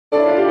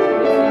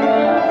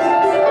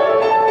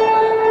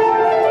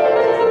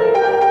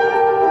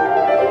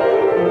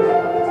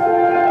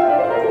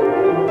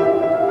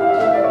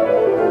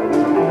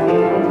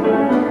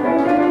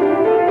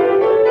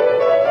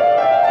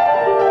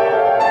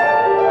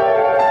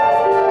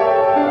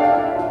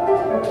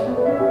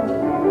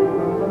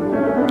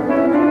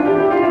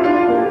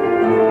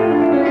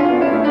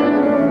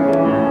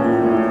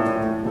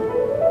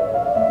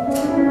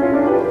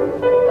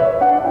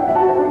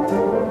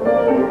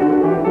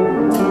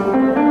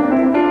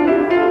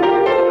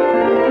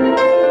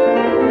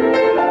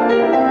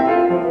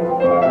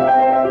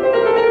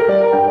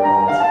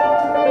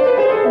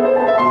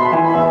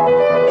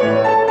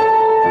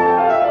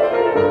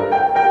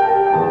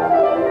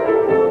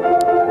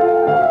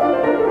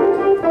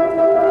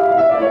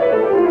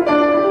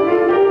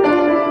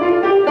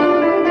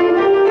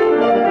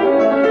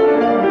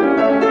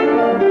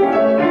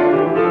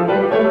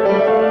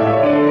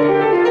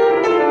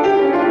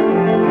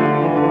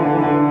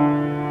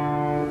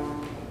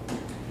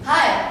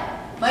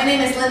My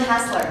name is Lynn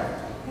Hassler.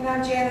 And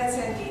I'm Janet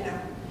Sandino.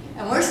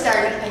 And we're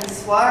starting a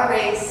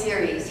Soiree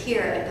series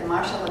here at the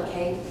Marshall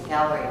McKay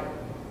Gallery.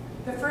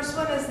 The first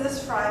one is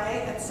this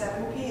Friday at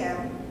 7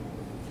 p.m.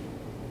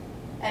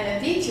 And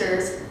it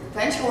features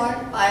French horn,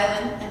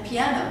 violin, and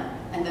piano,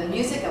 and the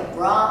music of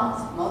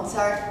Brahms,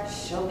 Mozart,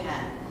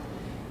 Chopin.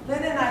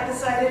 Lynn and I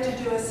decided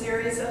to do a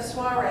series of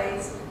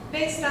soirees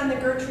based on the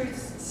Gertrude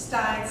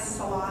Stein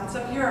salons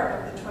of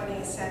Europe of the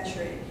 20th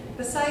century.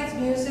 Besides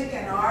music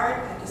and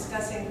art and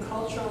discussing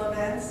cultural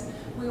events,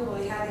 we will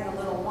be having a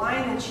little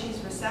wine and cheese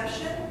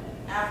reception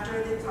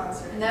after the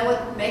concert. And then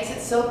what makes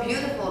it so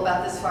beautiful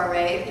about this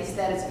soiree is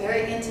that it's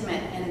very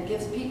intimate, and it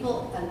gives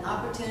people an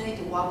opportunity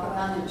to walk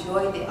around and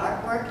enjoy the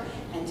artwork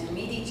and to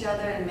meet each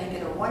other and make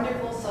it a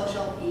wonderful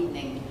social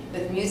evening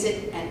with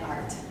music and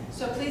art.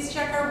 So please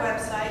check our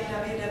website,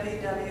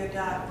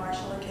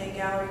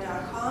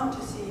 www.marshallmckgallery.com,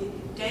 to see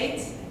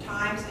dates,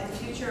 times, and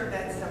future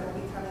events that will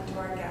be coming to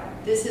our gallery.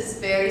 This is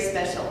very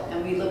special,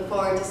 and we look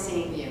forward to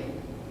seeing you.